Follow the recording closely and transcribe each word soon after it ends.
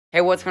Hey,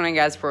 what's going on,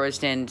 guys?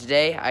 And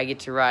today I get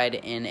to ride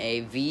in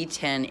a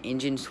V10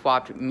 engine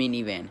swapped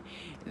minivan.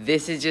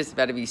 This is just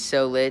about to be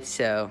so lit,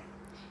 so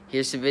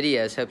here's some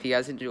videos. Hope you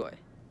guys enjoy.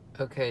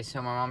 Okay,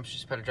 so my mom's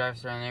just about to drive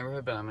us around the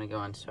neighborhood, but I'm going to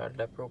go and start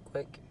it up real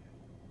quick.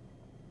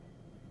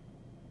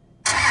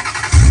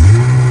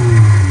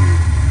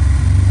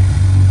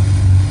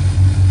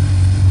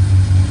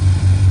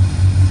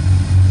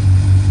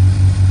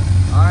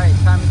 Alright,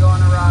 time to go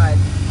on a ride.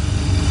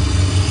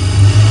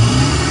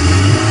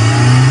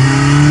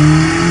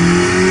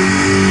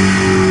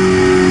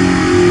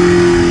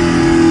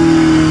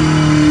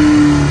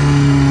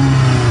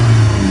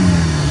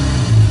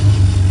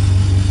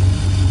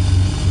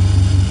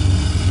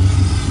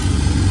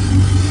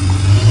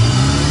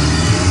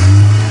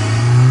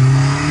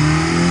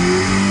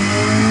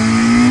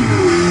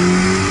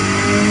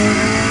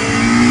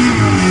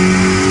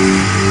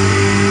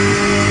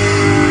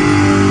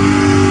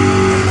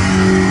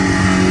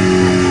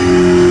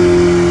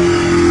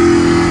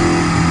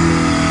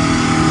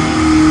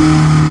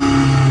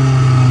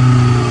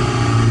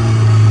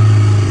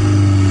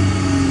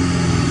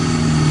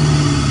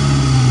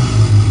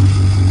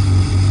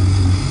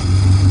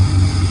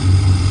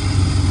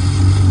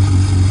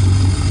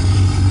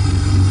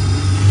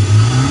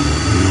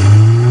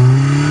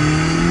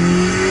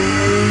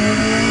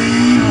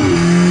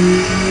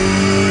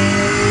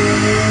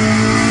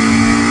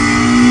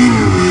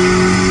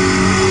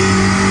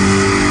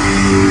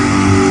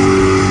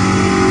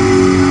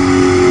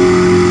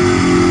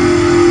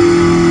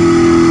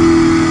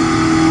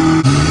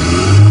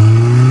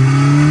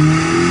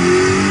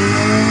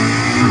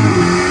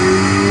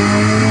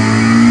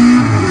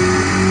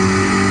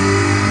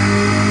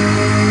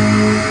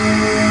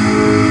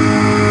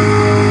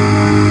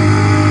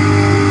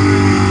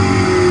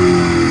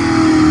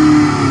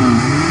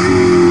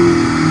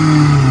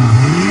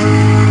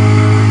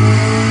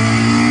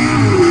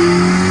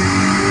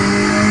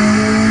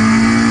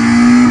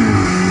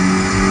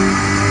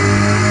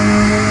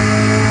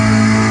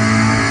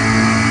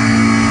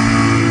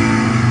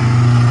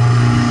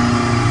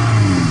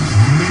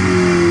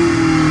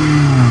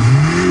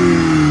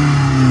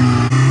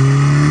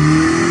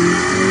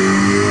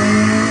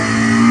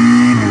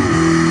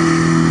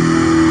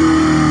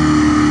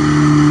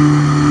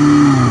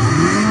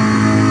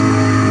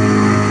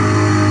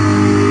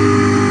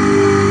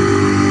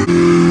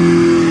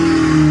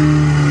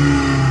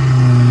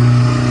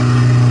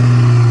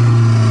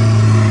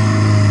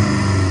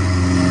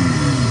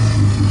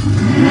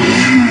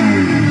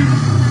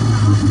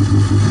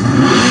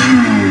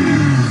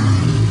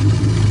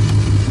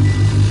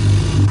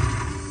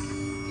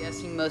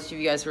 Most of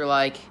you guys were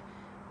like,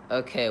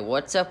 okay,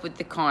 what's up with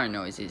the car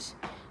noises?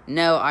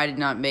 No, I did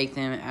not make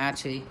them.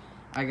 Actually,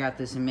 I got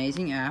this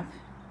amazing app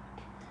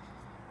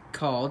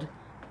called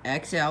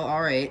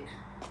XLR8,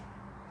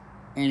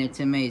 and it's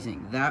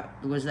amazing. That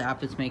was the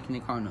app that's making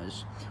the car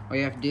noise. All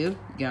you have to do,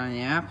 get on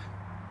the app,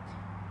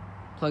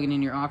 plug it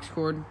in your aux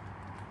cord,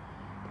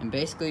 and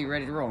basically you're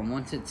ready to roll. And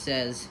once it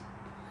says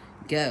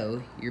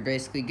go, you're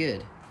basically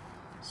good.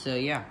 So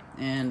yeah,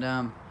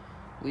 and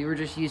we were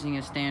just using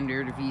a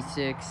standard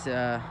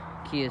V6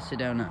 Kia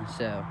Sedona,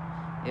 so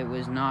it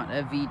was not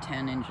a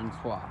V10 engine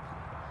swap.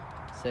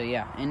 So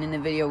yeah, and in the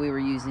video we were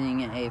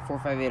using a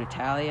 458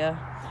 Italia,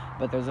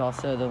 but there's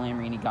also the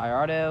Lamborghini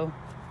Gallardo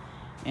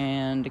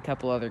and a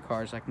couple other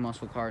cars like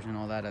muscle cars and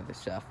all that other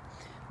stuff.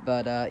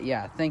 But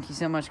yeah, thank you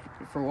so much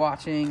for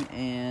watching,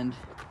 and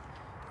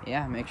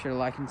yeah, make sure to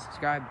like and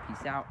subscribe.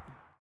 Peace out.